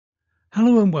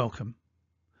Hello and welcome.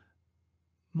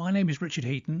 My name is Richard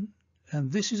Heaton, and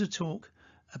this is a talk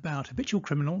about habitual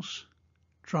criminals,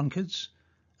 drunkards,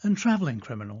 and travelling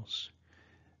criminals,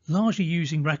 largely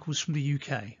using records from the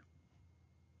UK.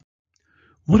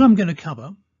 What I'm going to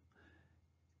cover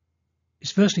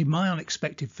is firstly my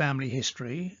unexpected family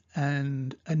history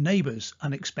and a neighbour's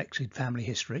unexpected family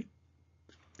history.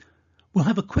 We'll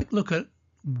have a quick look at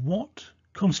what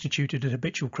constituted a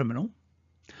habitual criminal,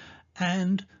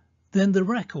 and then the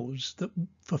records that,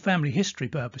 for family history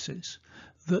purposes,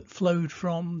 that flowed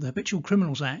from the Habitual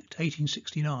Criminals Act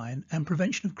 1869 and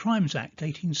Prevention of Crimes Act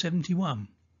 1871.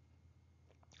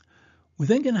 We're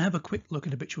then going to have a quick look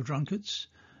at habitual drunkards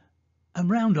and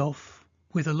round off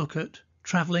with a look at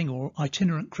travelling or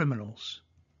itinerant criminals.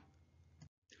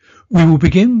 We will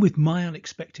begin with my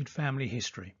unexpected family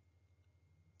history.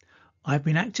 I've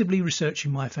been actively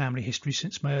researching my family history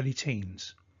since my early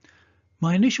teens.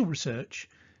 My initial research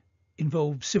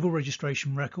involved civil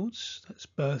registration records, that's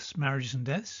births, marriages and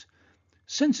deaths,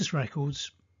 census records,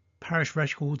 parish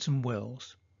records and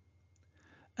wills.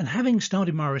 And having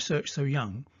started my research so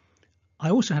young, I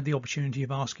also had the opportunity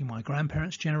of asking my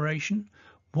grandparents' generation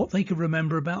what they could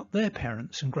remember about their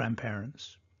parents and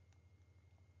grandparents.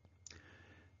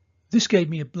 This gave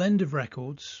me a blend of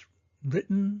records,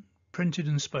 written, printed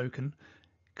and spoken,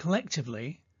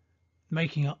 collectively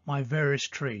making up my various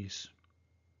trees.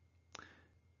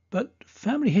 But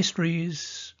family history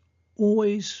is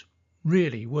always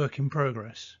really work in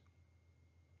progress.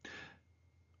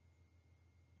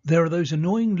 There are those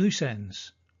annoying loose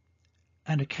ends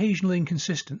and occasional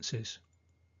inconsistencies,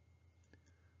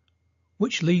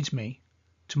 which leads me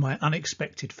to my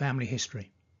unexpected family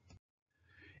history.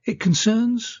 It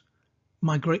concerns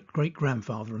my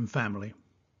great-great-grandfather and family,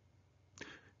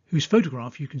 whose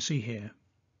photograph you can see here.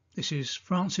 This is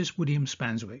Francis William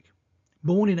Spanswick.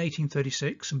 Born in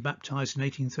 1836 and baptised in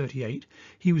 1838,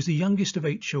 he was the youngest of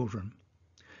 8 children.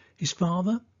 His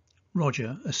father,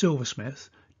 Roger, a silversmith,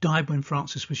 died when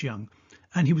Francis was young,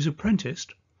 and he was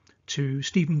apprenticed to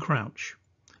Stephen Crouch,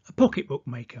 a pocketbook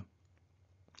maker,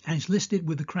 and is listed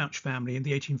with the Crouch family in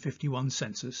the 1851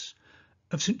 census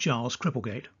of St Giles,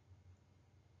 Cripplegate.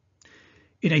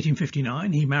 In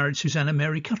 1859, he married Susanna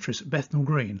Mary Cuttress at Bethnal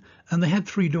Green, and they had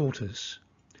 3 daughters.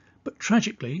 But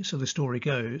tragically, so the story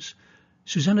goes,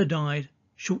 Susanna died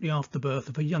shortly after the birth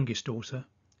of her youngest daughter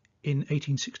in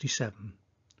 1867,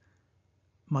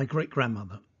 my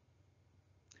great-grandmother.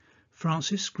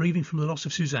 Francis, grieving from the loss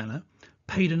of Susanna,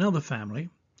 paid another family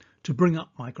to bring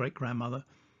up my great-grandmother,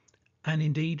 and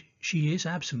indeed she is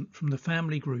absent from the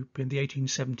family group in the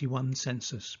 1871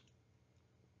 census.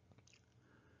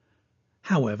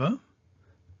 However,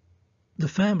 the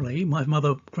family my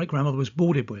great-grandmother was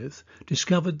boarded with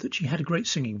discovered that she had a great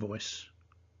singing voice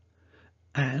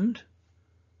and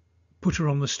put her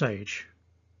on the stage.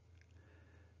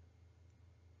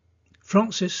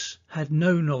 Francis had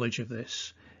no knowledge of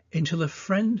this until a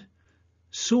friend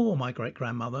saw my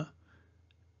great-grandmother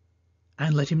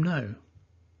and let him know.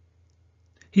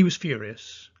 He was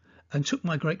furious and took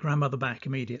my great-grandmother back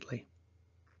immediately,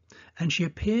 and she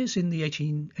appears in the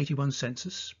 1881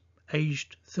 census,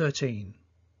 aged 13.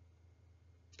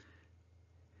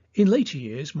 In later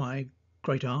years, my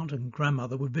great-aunt and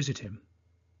grandmother would visit him,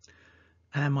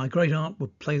 and my great-aunt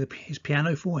would play his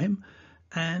piano for him,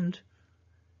 and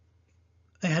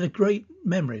they had great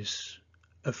memories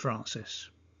of Francis.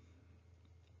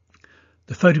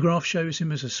 The photograph shows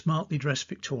him as a smartly dressed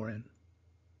Victorian.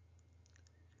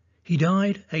 He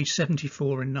died aged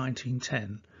 74 in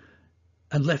 1910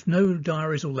 and left no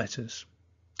diaries or letters.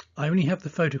 I only have the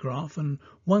photograph and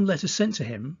one letter sent to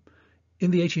him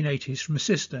in the 1880s from a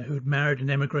sister who had married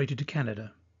and emigrated to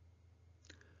Canada.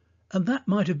 And that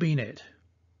might have been it.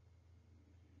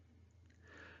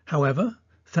 However,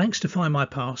 thanks to Find My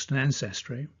Past and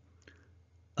Ancestry,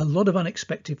 a lot of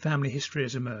unexpected family history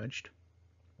has emerged.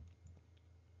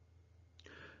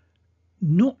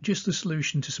 Not just the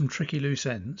solution to some tricky loose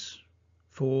ends,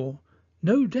 for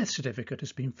no death certificate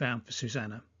has been found for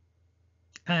Susanna.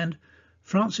 And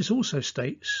Francis also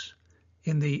states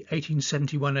in the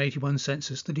 1871-81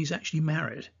 census that he's actually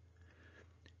married,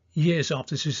 years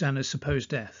after Susanna's supposed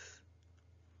death.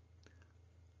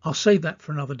 I'll save that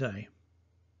for another day.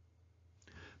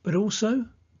 But also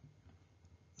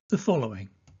the following.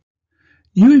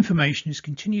 New information is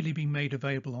continually being made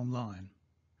available online,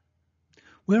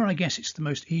 where I guess it's the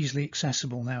most easily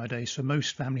accessible nowadays for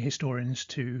most family historians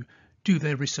to do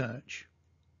their research.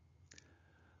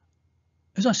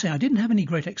 As I say, I didn't have any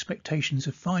great expectations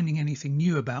of finding anything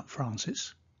new about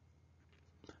Francis.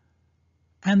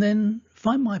 And then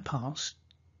Find My Past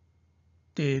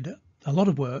did a lot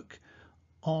of work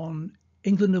on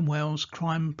England and Wales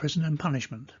Crime, Prison and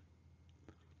Punishment,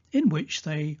 in which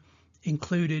they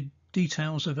included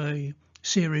details of a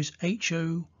series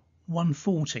HO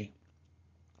 140.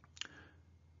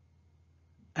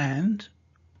 And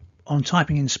on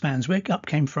typing in Spanswick, up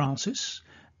came Francis,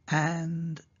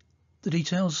 and the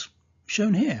details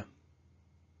shown here.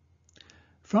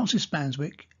 Francis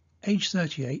Spanswick, age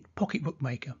 38, pocketbook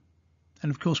maker.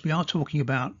 And of course we are talking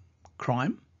about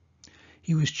crime.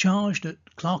 He was charged at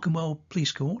Clerkenwell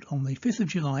Police Court on the 5th of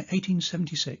July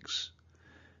 1876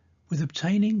 with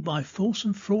obtaining by false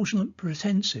and fraudulent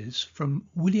pretences from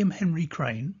William Henry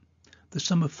Crane the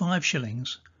sum of 5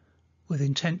 shillings with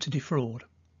intent to defraud.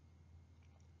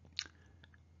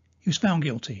 He was found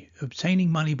guilty of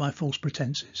obtaining money by false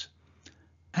pretences,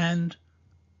 and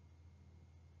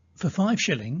for 5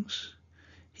 shillings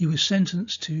he was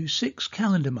sentenced to 6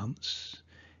 calendar months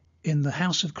in the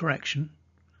House of Correction,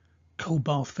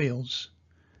 Coldbath Fields,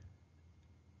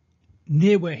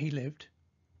 near where he lived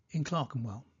in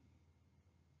Clerkenwell.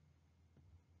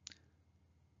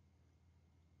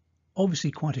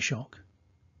 Obviously quite a shock.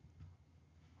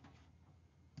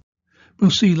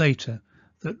 We'll see later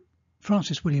that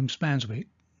Francis William Spanswick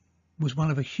was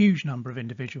one of a huge number of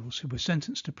individuals who were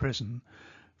sentenced to prison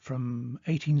from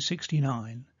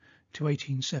 1869 to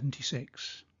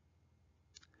 1876.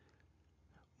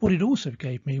 What it also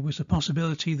gave me was the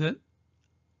possibility that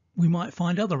we might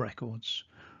find other records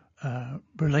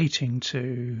relating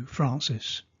to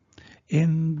Francis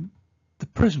in the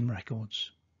prison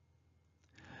records.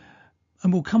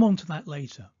 And we'll come on to that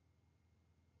later.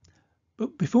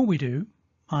 But before we do,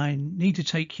 I need to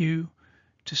take you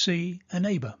to see a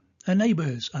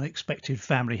neighbour's unexpected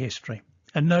family history.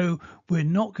 And no, we're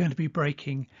not going to be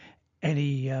breaking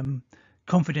any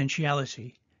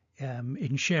confidentiality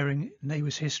in sharing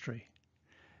neighbour's history.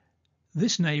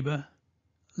 This neighbour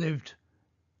lived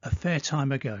a fair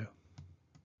time ago.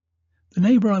 The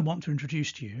neighbour I want to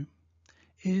introduce to you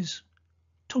is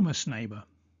Thomas Neighbour.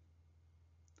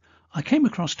 I came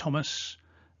across Thomas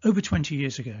over 20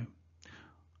 years ago.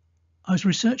 I was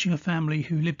researching a family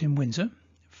who lived in Windsor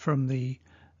from the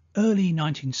early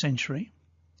 19th century,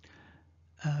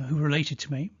 who were related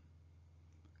to me.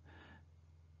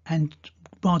 And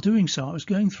while doing so, I was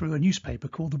going through a newspaper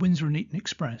called the Windsor and Eton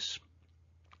Express.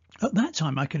 At that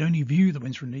time, I could only view the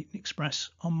Windsor and Eton Express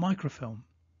on microfilm.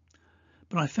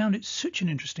 But I found it such an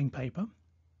interesting paper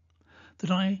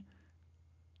that I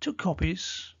took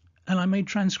copies and I made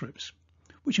transcripts,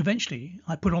 which eventually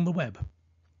I put on the web.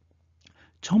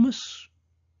 Thomas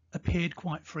appeared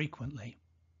quite frequently.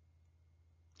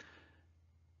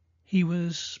 He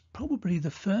was probably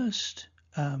the first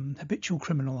habitual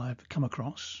criminal I've come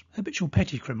across, habitual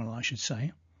petty criminal I should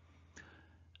say,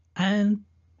 and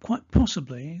quite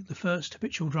possibly the first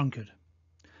habitual drunkard.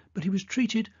 But he was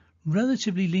treated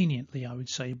relatively leniently, I would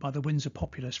say, by the Windsor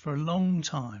populace for a long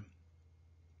time.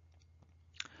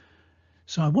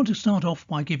 So I want to start off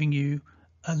by giving you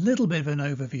a little bit of an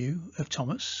overview of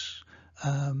Thomas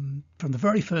from the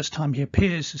very first time he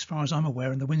appears, as far as I'm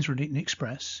aware, in the Windsor and Eton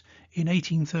Express in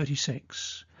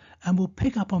 1836, and we'll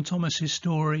pick up on Thomas's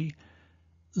story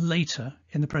later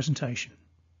in the presentation.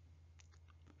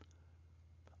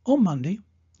 On Monday,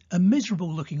 a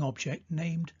miserable looking object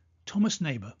named Thomas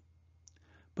Neighbour,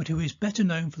 but who is better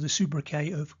known for the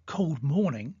sobriquet of Cold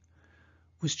Morning,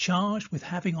 was charged with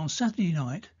having on Saturday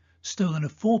night stolen a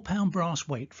 £4 brass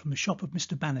weight from the shop of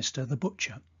Mr. Bannister, the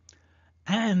butcher,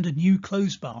 and a new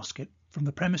clothes basket from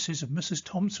the premises of Messrs.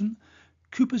 Thompson,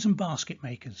 coopers and basket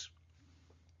makers.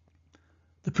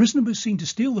 The prisoner was seen to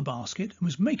steal the basket and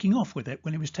was making off with it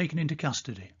when he was taken into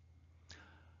custody.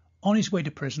 On his way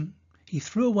to prison, he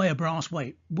threw away a brass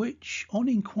weight, which, on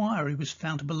inquiry, was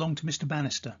found to belong to Mr.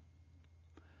 Bannister.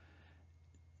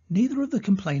 Neither of the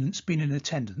complainants being in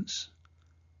attendance,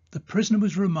 the prisoner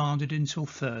was remanded until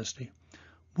Thursday,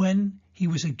 when he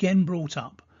was again brought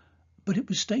up, but it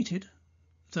was stated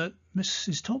that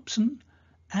Mrs. Thompson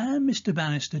and Mr.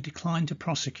 Bannister declined to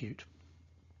prosecute.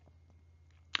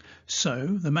 So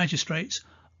the magistrates,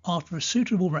 after a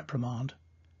suitable reprimand,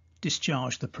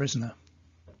 discharged the prisoner.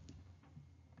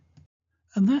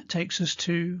 And that takes us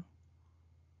to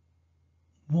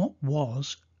what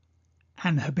was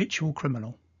an habitual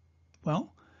criminal.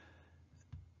 Well,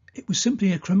 it was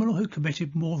simply a criminal who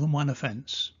committed more than one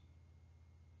offence.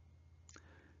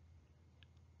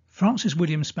 Francis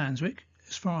William Spanswick,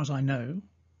 as far as I know,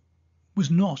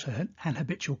 was not an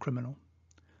habitual criminal,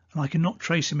 and I cannot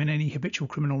trace him in any habitual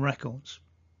criminal records.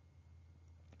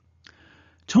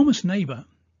 Thomas Neighbour,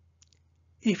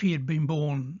 if he had been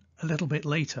born a little bit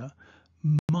later,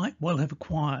 might well have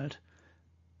acquired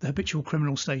the habitual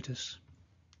criminal status.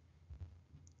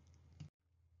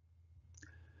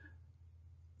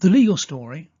 The legal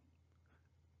story,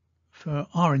 for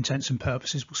our intents and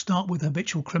purposes, will start with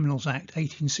Habitual Criminals Act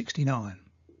 1869.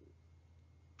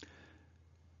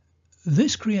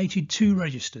 This created two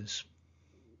registers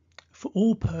for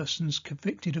all persons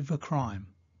convicted of a crime.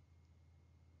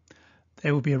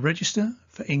 There will be a register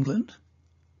for England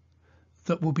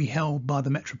that will be held by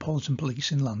the Metropolitan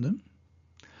Police in London,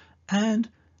 and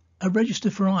a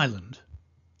register for Ireland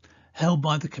held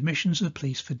by the Commissioners of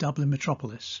Police for Dublin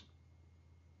Metropolis.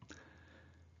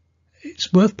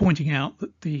 It's worth pointing out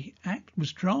that the Act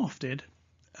was drafted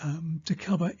to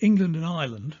cover England and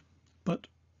Ireland, but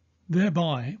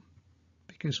thereby,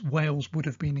 because Wales would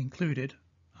have been included,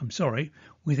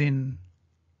 within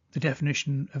the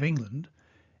definition of England,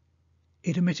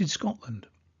 it omitted Scotland.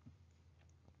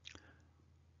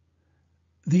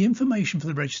 The information for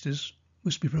the registers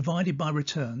was to be provided by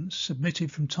returns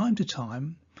submitted from time to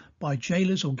time by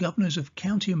jailers or governors of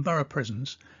county and borough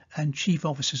prisons and chief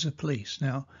officers of police.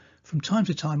 Now, from time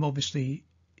to time obviously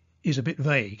is a bit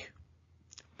vague,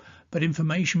 but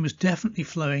information was definitely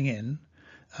flowing in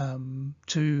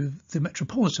to the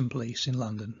Metropolitan Police in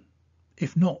London,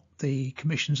 if not the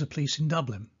Commissioners of Police in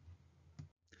Dublin.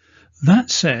 That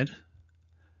said,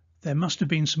 there must have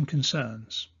been some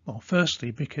concerns. Well, firstly,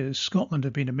 because Scotland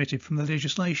had been omitted from the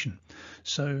legislation.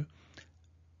 So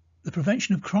the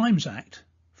Prevention of Crimes Act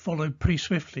followed pretty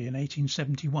swiftly in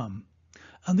 1871,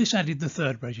 and this added the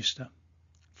third register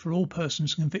for all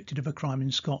persons convicted of a crime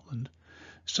in Scotland.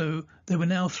 So there were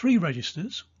now three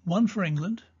registers, one for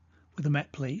England with the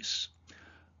Met Police,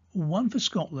 one for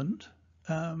Scotland,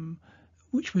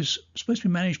 which was supposed to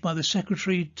be managed by the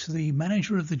Secretary to the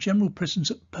Manager of the General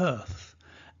Prisons at Perth,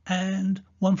 and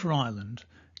one for Ireland,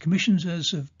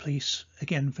 Commissioners of Police,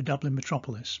 again for Dublin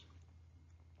Metropolis.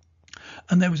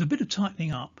 And there was a bit of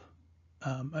tightening up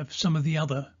of some of the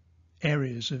other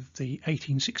areas of the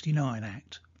 1869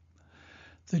 Act.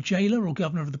 The jailer or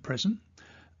governor of the prison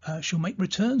shall make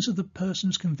returns of the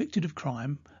persons convicted of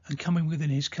crime and coming within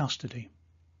his custody,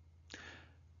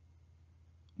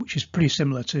 which is pretty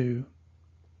similar to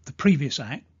the previous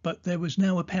Act, but there was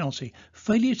now a penalty.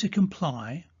 Failure to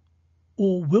comply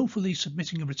or willfully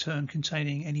submitting a return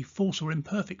containing any false or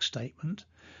imperfect statement,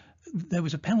 there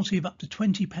was a penalty of up to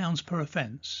 £20 per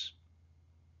offence.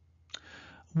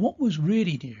 What was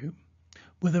really new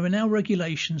were there were now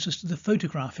regulations as to the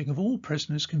photographing of all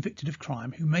prisoners convicted of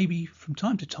crime who may be from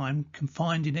time to time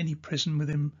confined in any prison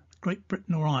within Great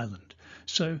Britain or Ireland.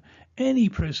 So any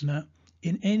prisoner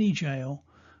in any jail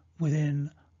within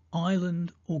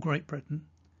Ireland or Great Britain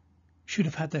should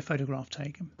have had their photograph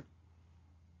taken.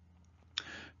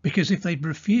 Because if they'd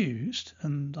refused,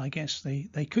 and I guess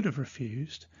they could have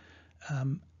refused,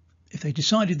 if they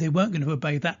decided they weren't going to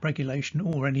obey that regulation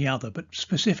or any other, but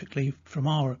specifically from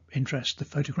our interest, the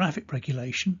photographic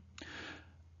regulation,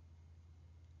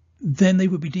 then they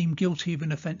would be deemed guilty of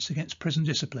an offence against prison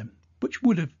discipline, which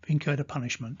would have incurred a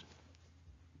punishment.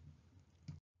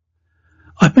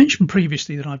 I've mentioned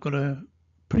previously that I've got a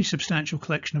pretty substantial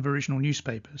collection of original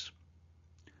newspapers.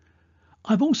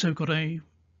 I've also got a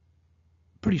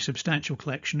pretty substantial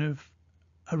collection of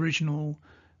original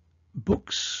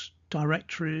books,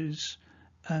 directories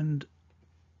and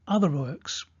other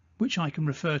works which I can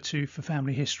refer to for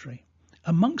family history.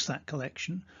 Amongst that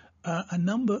collection are a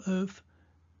number of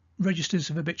registers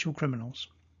of habitual criminals.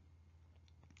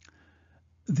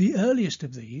 The earliest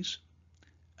of these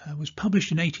was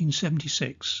published in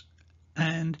 1876,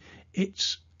 and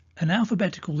it's an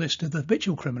alphabetical list of the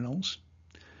habitual criminals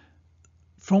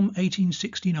from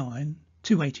 1869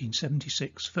 to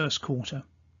 1876, first quarter.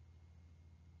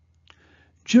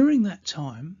 During that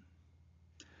time,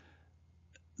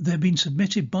 they've been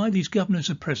submitted by these governors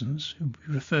of prisons, who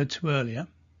we referred to earlier.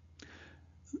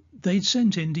 They'd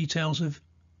sent in details of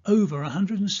over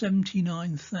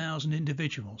 179,000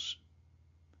 individuals.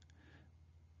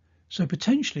 So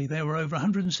potentially there were over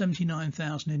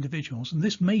 179,000 individuals, and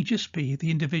this may just be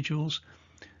the individuals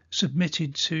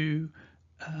submitted to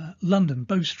London,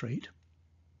 Bow Street,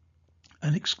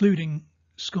 and excluding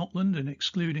Scotland and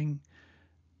excluding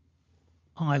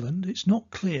Ireland. It's not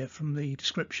clear from the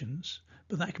descriptions,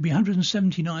 but that could be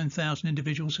 179,000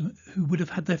 individuals who would have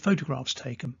had their photographs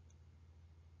taken.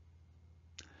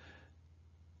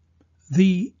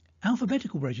 The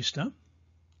alphabetical register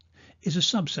is a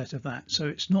subset of that, so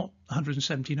it's not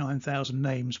 179,000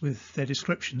 names with their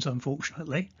descriptions,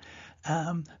 unfortunately,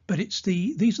 but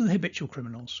these are the habitual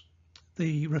criminals,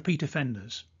 the repeat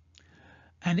offenders,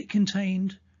 and it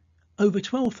contained over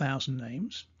 12,000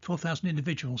 names, 12,000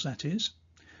 individuals that is,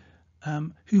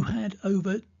 who had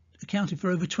accounted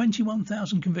for over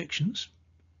 21,000 convictions,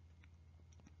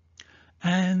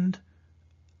 and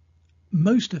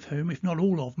most of whom, if not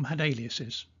all of them, had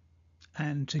aliases.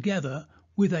 And together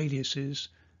with aliases,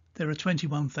 there are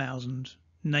 21,000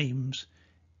 names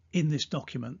in this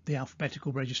document, the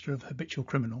Alphabetical Register of Habitual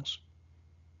Criminals.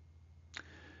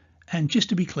 And just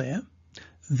to be clear,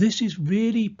 this is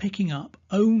really picking up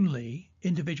only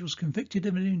individuals convicted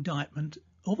of an indictment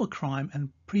of a crime and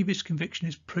previous conviction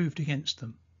is proved against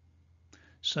them.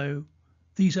 So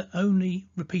these are only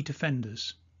repeat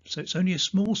offenders. So it's only a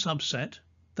small subset,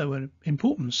 though an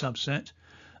important subset,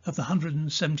 of the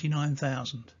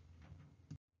 179,000.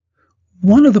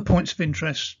 One of the points of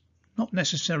interest, not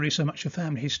necessarily so much for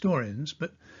family historians,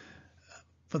 but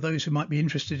for those who might be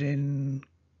interested in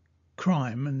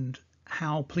crime and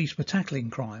how police were tackling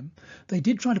crime, they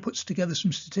did try to put together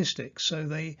some statistics. So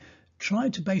they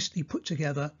tried to basically put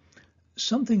together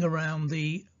something around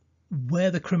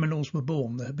where the criminals were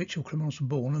born, the habitual criminals were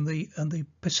born, and the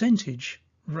percentage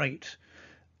rate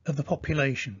of the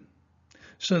population,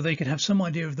 so they could have some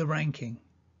idea of the ranking.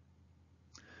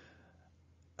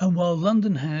 And while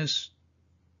London has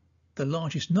the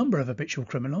largest number of habitual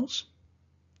criminals,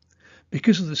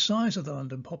 because of the size of the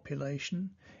London population,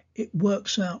 it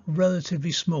works out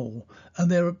relatively small,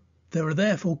 and there are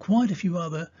therefore quite a few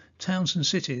other towns and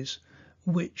cities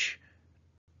which,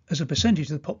 as a percentage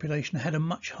of the population, had a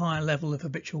much higher level of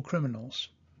habitual criminals.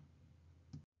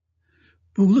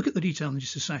 We'll look at the detail in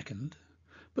just a second,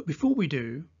 but before we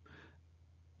do,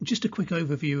 just a quick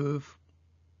overview of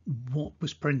what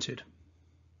was printed.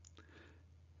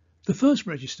 The first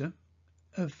register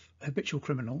of habitual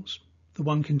criminals, the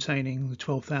one containing the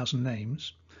 12,000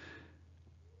 names,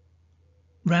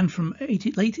 ran from late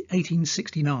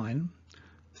 1869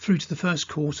 through to the first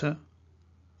quarter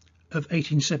of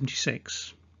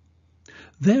 1876.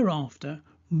 Thereafter,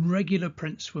 regular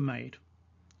prints were made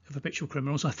of habitual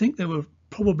criminals. I think there were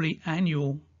probably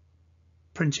annual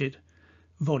printed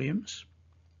volumes,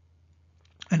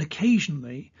 and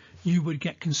occasionally you would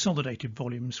get consolidated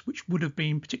volumes, which would have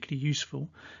been particularly useful.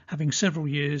 Having several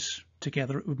years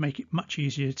together, it would make it much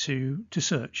easier to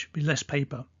search, be less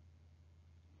paper.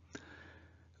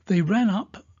 They ran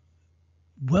up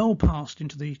well past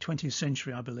into the 20th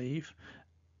century, I believe,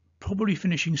 probably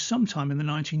finishing sometime in the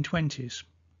 1920s.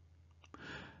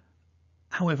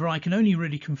 However, I can only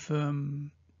really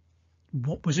confirm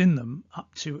what was in them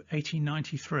up to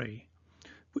 1893,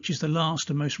 which is the last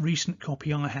and most recent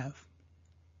copy I have.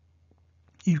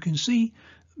 You can see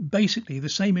basically the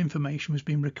same information was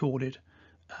being recorded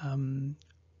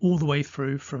all the way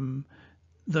through from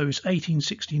those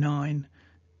 1869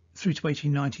 through to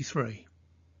 1893.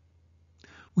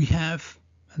 We have,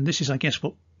 and this is I guess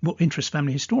what interests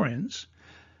family historians,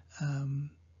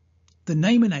 the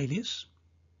name and alias.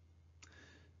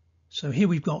 So here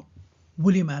we've got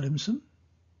William Adamson,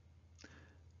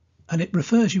 and it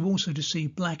refers you also to see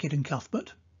Blackett and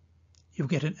Cuthbert. You'll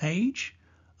get an age,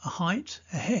 a height,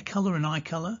 a hair colour and eye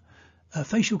colour, a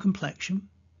facial complexion,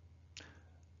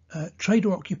 trade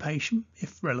or occupation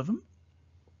if relevant.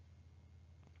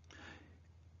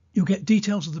 You'll get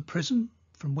details of the prison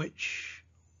from which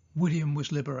William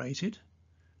was liberated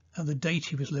and the date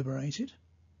he was liberated,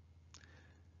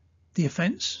 the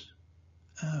offence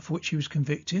for which he was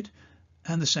convicted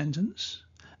and the sentence,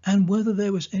 and whether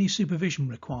there was any supervision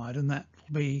required, and that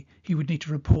will be he would need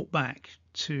to report back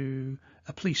to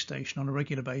a police station on a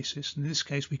regular basis. In this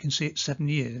case we can see it's 7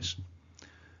 years.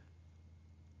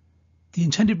 The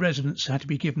intended residence had to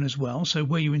be given as well, so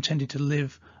where you intended to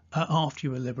live after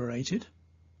you were liberated.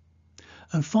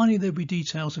 And finally there'll be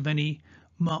details of any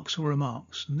marks or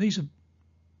remarks, and these are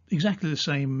exactly the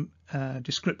same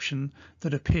description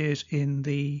that appears in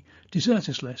the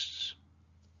deserters lists.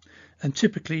 And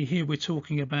typically here we're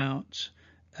talking about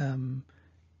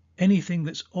anything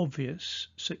that's obvious,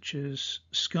 such as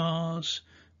scars,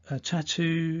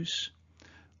 tattoos.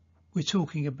 We're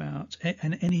talking about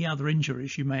any other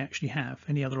injuries you may actually have,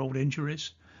 any other old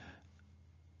injuries.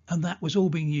 And that was all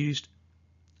being used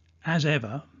as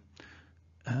ever,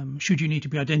 should you need to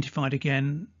be identified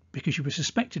again because you were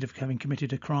suspected of having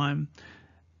committed a crime.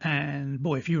 And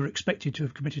boy, if you were expected to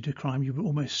have committed a crime, you were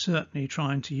almost certainly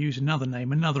trying to use another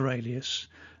name, another alias,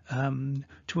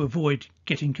 to avoid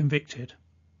getting convicted.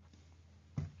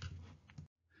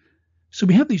 So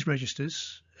we have these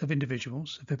registers of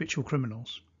individuals, of habitual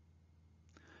criminals.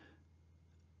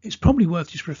 It's probably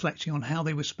worth just reflecting on how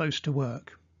they were supposed to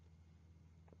work.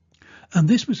 And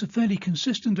this was a fairly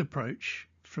consistent approach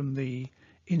from the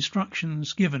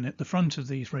instructions given at the front of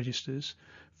these registers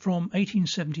from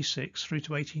 1876 through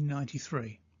to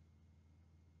 1893.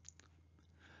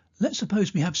 Let's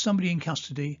suppose we have somebody in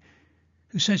custody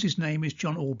who says his name is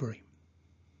John Albury.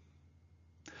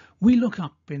 We look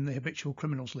up in the habitual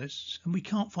criminals lists and we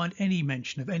can't find any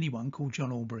mention of anyone called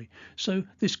John Albury, so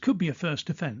this could be a first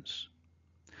offence.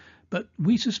 But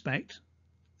we suspect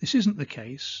this isn't the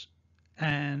case,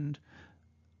 and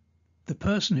the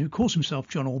person who calls himself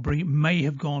John Albury may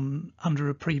have gone under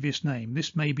a previous name.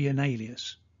 This may be an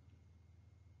alias.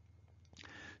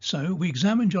 So we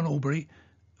examine John Albury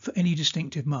for any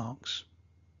distinctive marks.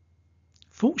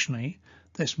 Fortunately,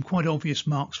 there's some quite obvious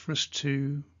marks for us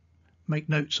to make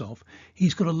notes of.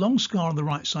 He's got a long scar on the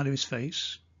right side of his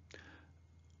face.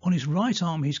 On his right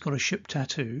arm, he's got a ship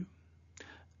tattoo.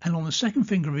 And on the second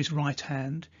finger of his right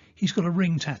hand, he's got a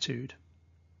ring tattooed.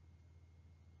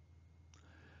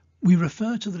 We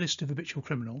refer to the list of habitual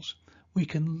criminals. We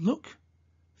can look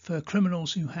for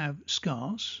criminals who have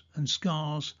scars and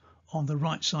scars on the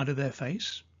right side of their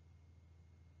face.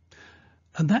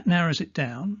 And that narrows it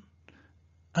down.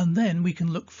 And then we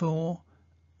can look for,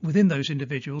 within those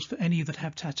individuals, for any that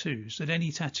have tattoos,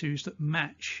 any tattoos that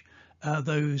match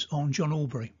those on John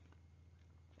Albury.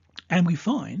 And we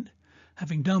find,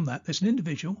 having done that, there's an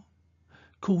individual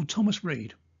called Thomas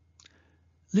Reed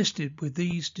listed with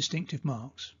these distinctive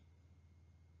marks.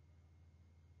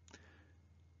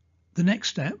 The next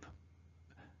step,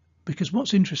 because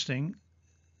what's interesting,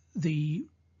 the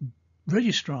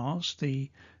registrars,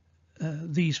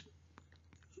 these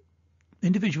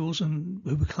individuals who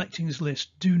were collecting this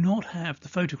list do not have the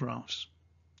photographs.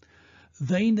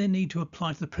 They then need to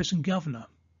apply to the prison governor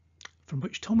from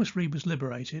which Thomas Reed was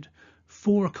liberated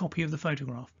for a copy of the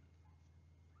photograph.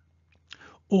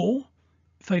 Or,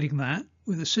 failing that,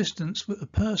 with assistance with a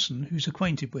person who's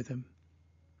acquainted with him.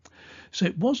 So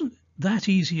it wasn't that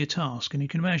easy a task, and you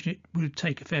can imagine it would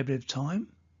take a fair bit of time.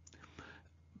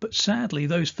 But sadly,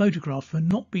 those photographs were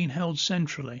not being held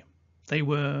centrally. They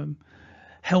were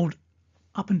held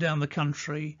up and down the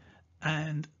country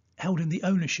and held in the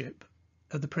ownership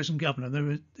of the prison governor.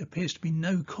 There appears to be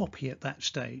no copy at that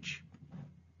stage.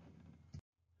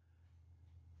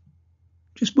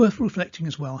 Just worth reflecting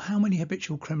as well how many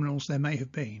habitual criminals there may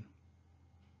have been.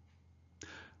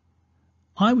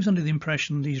 I was under the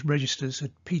impression these registers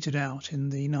had petered out in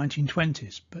the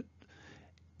 1920s, but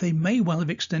they may well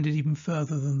have extended even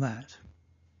further than that.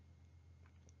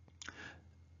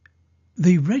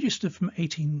 The register from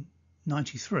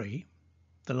 1893,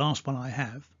 the last one I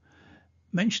have,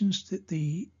 mentions that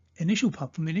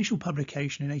from the initial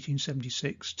publication in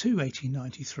 1876 to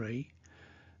 1893,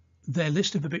 their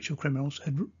list of habitual criminals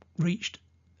had reached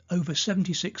over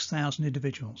 76,000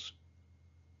 individuals.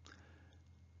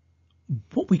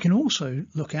 What we can also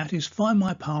look at is Find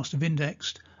My Past have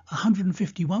indexed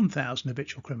 151,000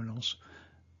 habitual criminals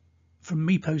from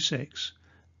MIPO 6,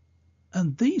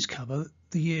 and these cover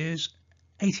the years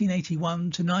 1881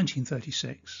 to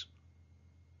 1936.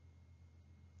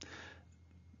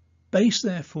 Based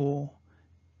therefore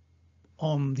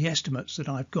on the estimates that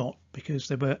I've got, because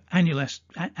there were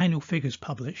annual figures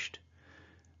published,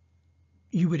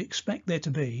 you would expect there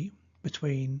to be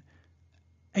between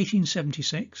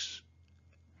 1876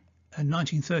 and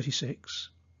 1936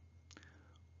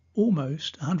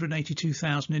 almost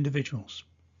 182,000 individuals,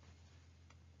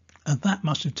 and that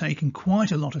must have taken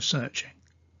quite a lot of searching.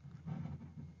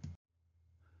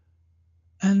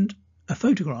 And a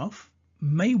photograph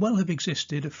may well have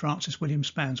existed of Francis William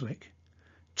Spanswick,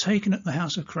 taken at the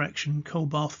House of Correction,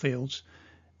 Coldbath Fields,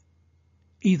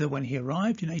 either when he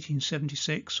arrived in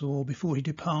 1876 or before he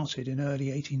departed in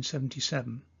early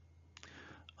 1877,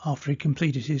 after he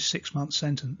completed his 6-month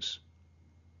sentence.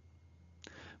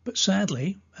 But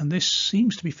sadly, and this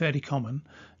seems to be fairly common,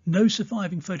 no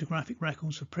surviving photographic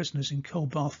records of prisoners in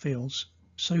Coldbath Fields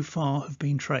so far have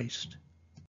been traced.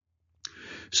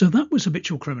 So that was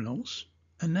habitual criminals,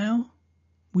 and now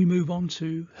we move on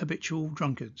to habitual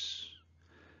drunkards.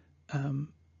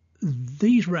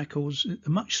 These records are a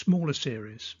much smaller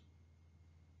series.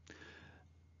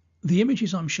 The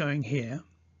images I'm showing here,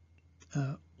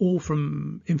 all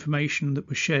from information that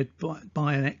was shared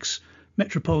by an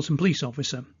ex-Metropolitan Police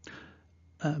officer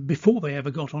before they ever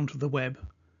got onto the web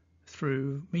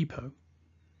through MIPO.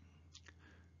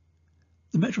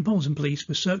 The Metropolitan Police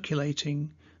were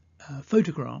circulating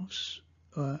photographs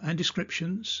and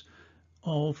descriptions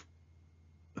of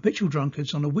habitual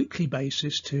drunkards on a weekly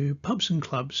basis to pubs and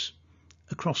clubs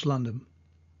across London.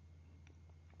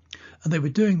 And they were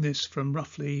doing this from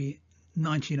roughly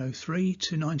 1903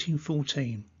 to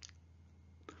 1914.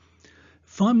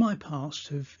 Find My Past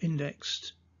have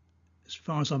indexed, as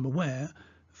far as I'm aware,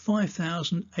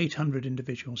 5,800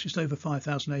 individuals, just over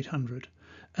 5,800.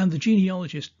 And the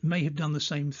genealogist may have done the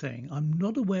same thing. I'm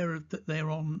not aware of that they're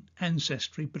on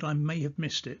Ancestry, but I may have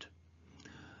missed it.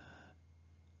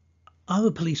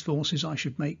 Other police forces, I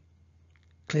should make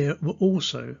clear, were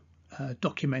also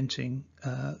documenting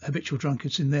habitual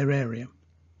drunkards in their area.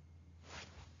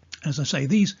 As I say,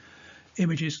 these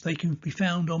images, they can be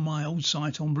found on my old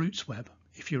site on RootsWeb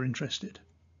if you're interested.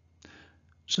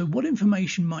 So what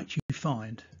information might you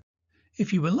find?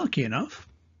 If you were lucky enough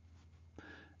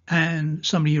and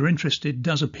somebody you're interested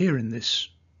does appear in this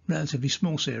relatively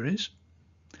small series,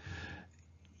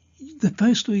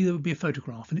 firstly there would be a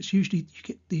photograph, and it's usually you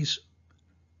get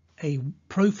a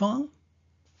profile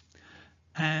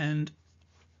and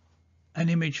an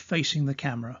image facing the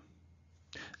camera.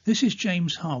 This is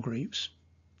James Hargreaves,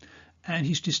 and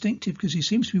he's distinctive because he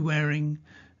seems to be wearing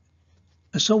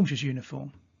a soldier's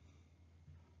uniform.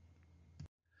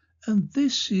 And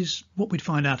this is what we'd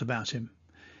find out about him.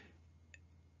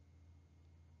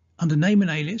 Under name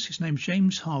and alias, his name's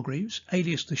James Hargreaves,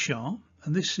 alias the Shah,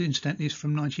 and this incidentally is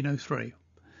from 1903.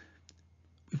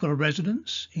 We've got a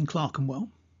residence in Clerkenwell.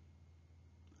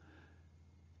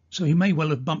 So he may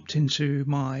well have bumped into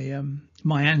my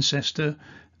my ancestor,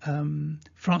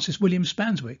 Francis William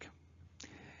Spanswick.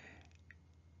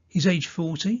 He's age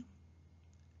 40.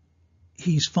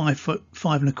 He's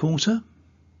 5'5¼ .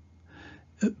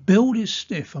 Build is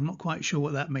stiff, I'm not quite sure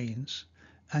what that means,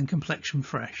 and complexion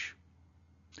fresh.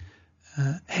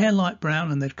 Hair light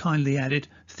brown, and they've kindly added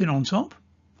thin on top.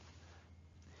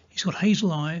 He's got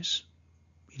hazel eyes.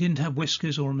 He didn't have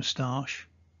whiskers or a moustache.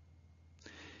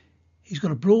 He's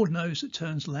got a broad nose that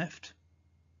turns left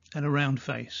and a round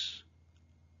face.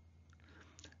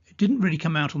 It didn't really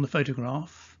come out on the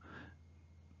photograph,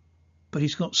 but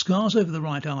he's got scars over the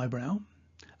right eyebrow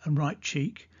and right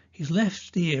cheek. His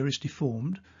left ear is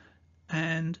deformed,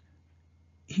 and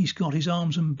he's got his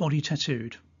arms and body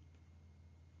tattooed.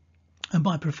 And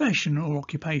by profession or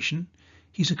occupation,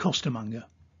 he's a costermonger.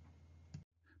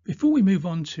 Before we move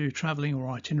on to travelling or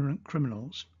itinerant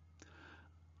criminals,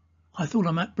 I thought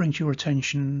I might bring to your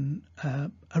attention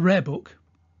a rare book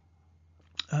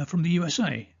from the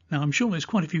USA. Now, I'm sure there's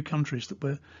quite a few countries that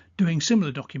were doing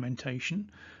similar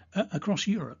documentation across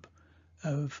Europe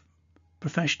of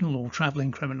professional or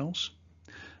travelling criminals.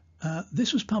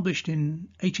 This was published in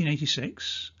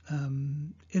 1886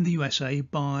 in the USA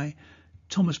by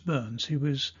Thomas Burns, who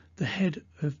was the head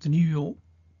of the New York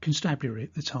Constabulary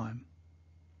at the time.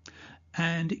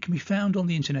 And it can be found on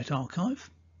the Internet Archive,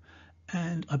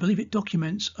 and I believe it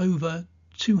documents over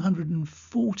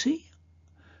 240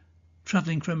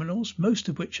 travelling criminals, most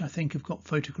of which I think have got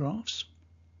photographs.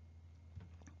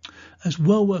 It's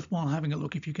well worthwhile having a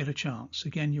look if you get a chance.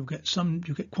 Again, you'll get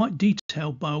quite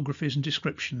detailed biographies and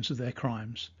descriptions of their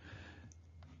crimes.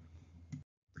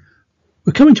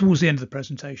 We're coming towards the end of the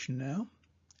presentation now,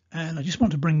 and I just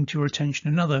want to bring to your attention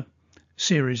another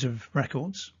series of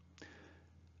records.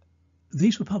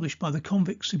 These were published by the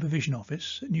Convict Supervision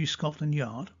Office at New Scotland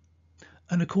Yard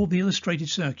and are called the Illustrated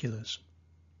Circulars.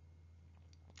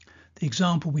 The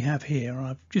example we have here,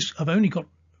 I've only got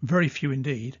very few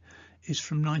indeed, is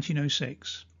from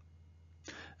 1906,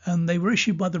 and they were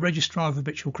issued by the Registrar of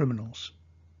Habitual Criminals.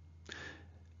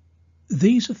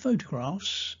 These are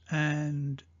photographs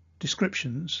and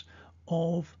descriptions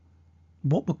of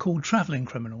what were called travelling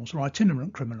criminals or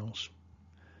itinerant criminals,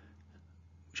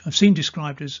 which I've seen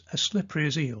described as slippery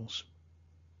as eels.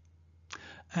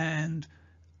 And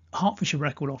Hertfordshire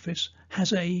Record Office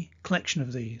has a collection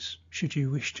of these, should you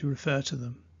wish to refer to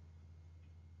them.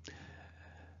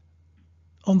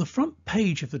 On the front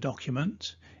page of the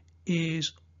document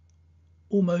is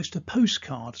almost a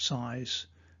postcard size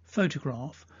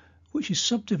photograph, which is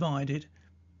subdivided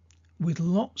with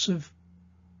lots of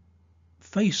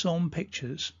face-on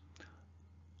pictures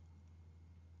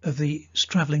of the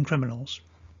travelling criminals.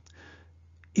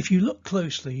 If you look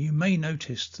closely, you may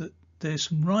notice that there's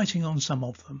some writing on some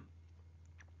of them,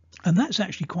 and that's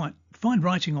actually fine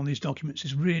writing on these documents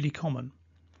is really common.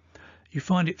 You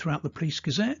find it throughout the Police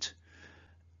Gazette,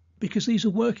 because these are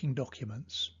working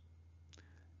documents,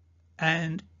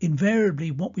 and invariably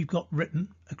what we've got written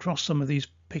across some of these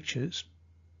pictures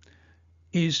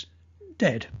is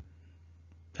dead,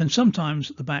 and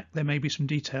sometimes at the back there may be some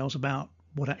details about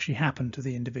what actually happened to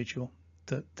the individual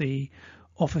that the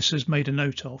officers made a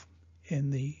note of in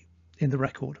the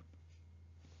record.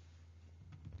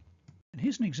 And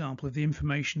here's an example of the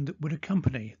information that would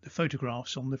accompany the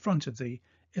photographs on the front of the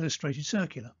illustrated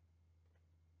circular.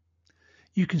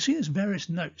 You can see there's various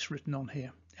notes written on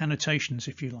here, annotations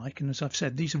if you like, and as I've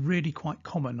said, these are really quite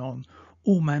common on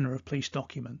all manner of police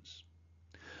documents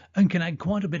and can add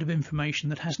quite a bit of information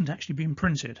that hasn't actually been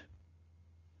printed,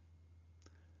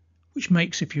 which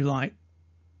makes, if you like,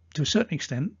 to a certain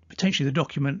extent, potentially the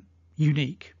document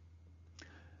unique.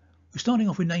 We're starting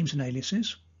off with names and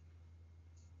aliases.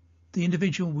 The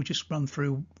individual we'll just run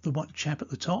through, the white chap at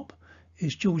the top,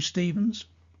 is George Stevens,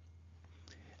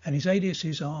 and his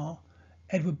aliases are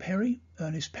Edward Perry,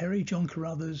 Ernest Perry, John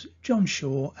Carruthers, John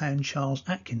Shaw and Charles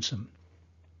Atkinson.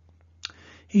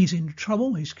 He's in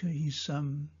trouble. His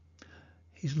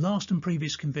last and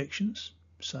previous convictions,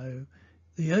 so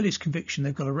the earliest conviction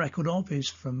they've got a record of is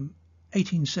from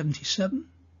 1877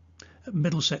 at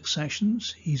Middlesex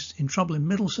Sessions. He's in trouble in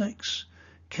Middlesex,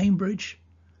 Cambridge,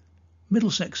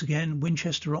 Middlesex again,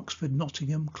 Winchester, Oxford,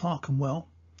 Nottingham, Clerkenwell,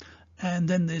 and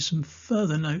then there's some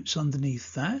further notes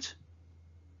underneath that.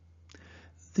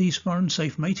 These foreign say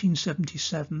from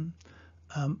 1877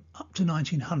 up to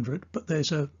 1900, but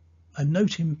there's a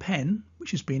note in pen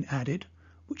which has been added,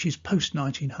 which is post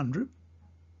 1900,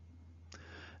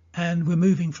 and we're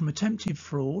moving from attempted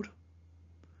fraud,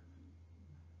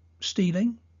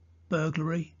 stealing,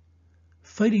 burglary,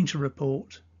 failing to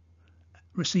report,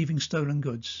 receiving stolen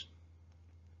goods.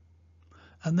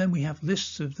 And then we have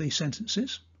lists of the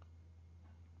sentences.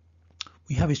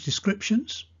 We have his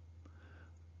descriptions,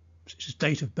 such as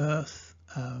date of birth,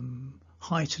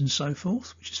 height and so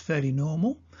forth, which is fairly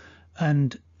normal,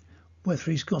 and whether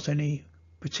he's got any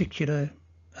particular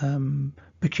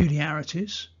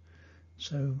peculiarities.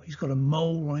 So he's got a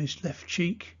mole on his left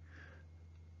cheek,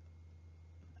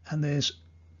 and there's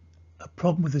a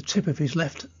problem with the tip of his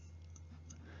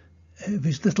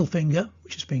little finger,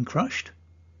 which has been crushed.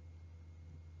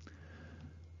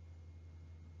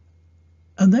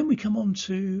 And then we come on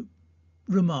to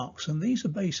remarks, and these are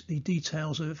basically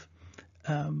details of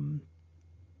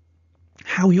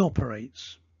how he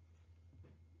operates.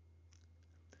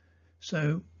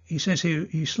 So he says here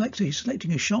he's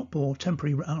selecting a shop or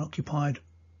temporary unoccupied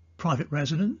private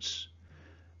residence,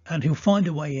 and he'll find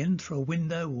a way in through a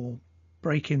window or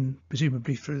break in,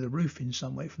 presumably through the roof in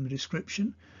some way from the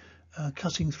description,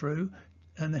 cutting through,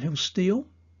 and then he'll steal.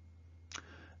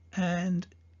 And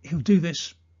he'll do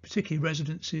this particularly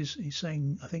residences, he's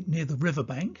saying, I think, near the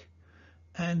riverbank,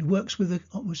 and works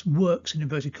in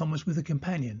inverted commas with a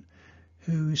companion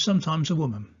who is sometimes a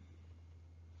woman.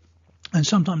 And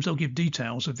sometimes they'll give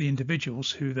details of the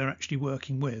individuals who they're actually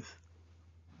working with.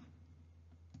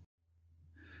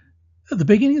 At the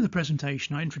beginning of the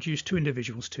presentation, I introduced two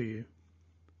individuals to you.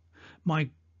 My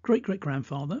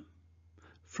great-great-grandfather,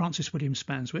 Francis William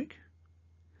Spanswick,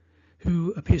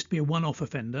 who appears to be a one-off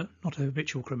offender, not a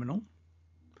habitual criminal,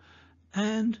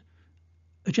 and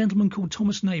a gentleman called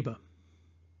Thomas Neighbour,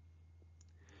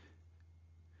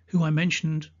 who I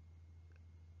mentioned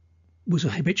was a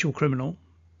habitual criminal,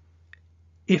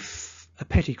 if a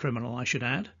petty criminal, I should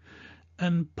add,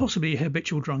 and possibly a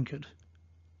habitual drunkard.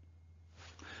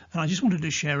 And I just wanted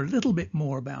to share a little bit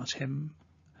more about him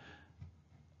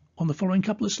on the following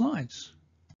couple of slides.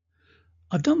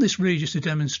 I've done this really just to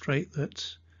demonstrate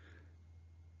that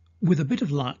with a bit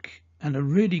of luck and a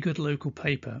really good local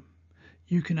paper,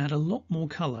 you can add a lot more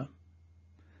colour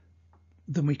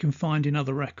than we can find in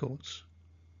other records.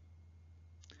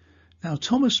 Now,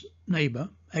 Thomas Neighbour,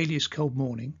 alias Cold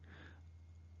Morning,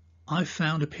 I've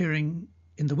found appearing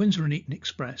in the Windsor and Eton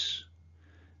Express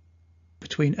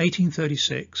between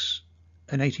 1836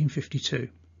 and 1852.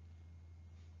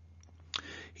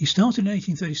 He started in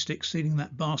 1836 stealing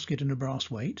that basket and a brass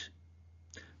weight.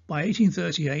 By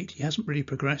 1838, he hasn't really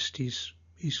progressed. He's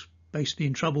basically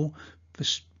in trouble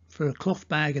for a cloth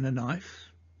bag and a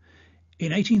knife.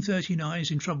 In 1839,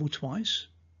 he's in trouble twice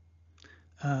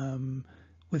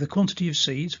with a quantity of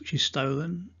seeds, which is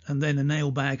stolen, and then a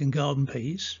nail bag and garden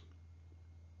peas.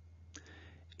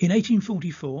 In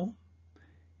 1844,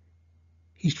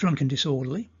 he's drunk and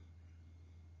disorderly.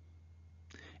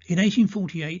 In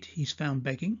 1848, he's found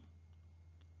begging.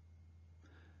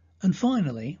 And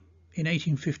finally, in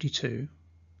 1852,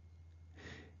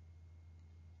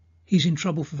 he's in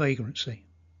trouble for vagrancy.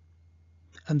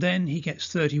 And then he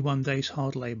gets 31 days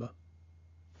hard labour.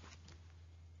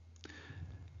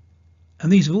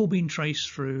 And these have all been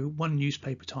traced through one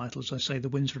newspaper title, as I say, the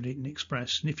Windsor and Eton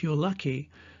Express. And if you're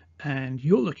lucky and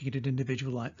you're looking at an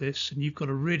individual like this and you've got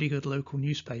a really good local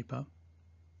newspaper,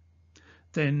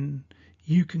 then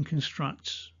you can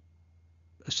construct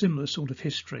a similar sort of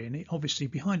history. And obviously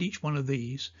behind each one of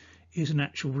these is an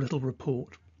actual little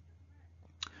report.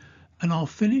 And I'll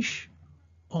finish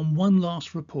on one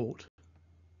last report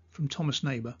from Thomas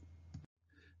Neighbour.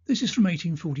 This is from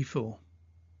 1844.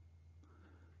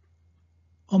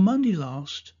 On Monday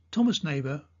last, Thomas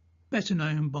Neighbour, better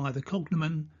known by the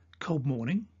cognomen Cold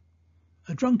Morning,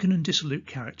 a drunken and dissolute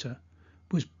character,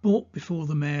 was brought before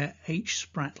the Mayor H.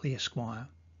 Spratley, Esquire,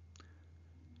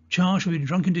 charged with being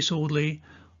drunk and disorderly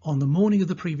on the morning of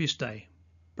the previous day,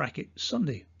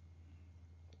 (Sunday).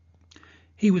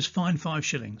 he was fined 5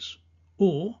 shillings,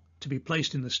 or to be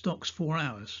placed in the stocks 4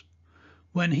 hours,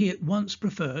 when he at once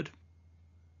preferred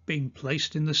being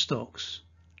placed in the stocks.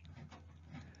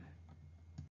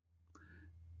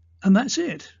 And that's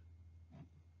it.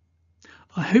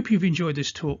 I hope you've enjoyed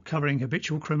this talk covering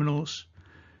habitual criminals,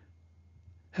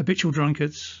 habitual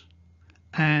drunkards,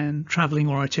 and travelling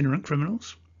or itinerant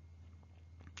criminals.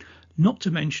 Not to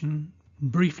mention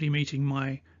briefly meeting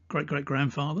my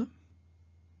great-great-grandfather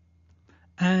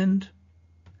and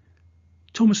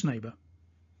Thomas Neighbour.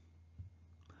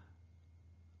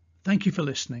 Thank you for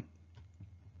listening.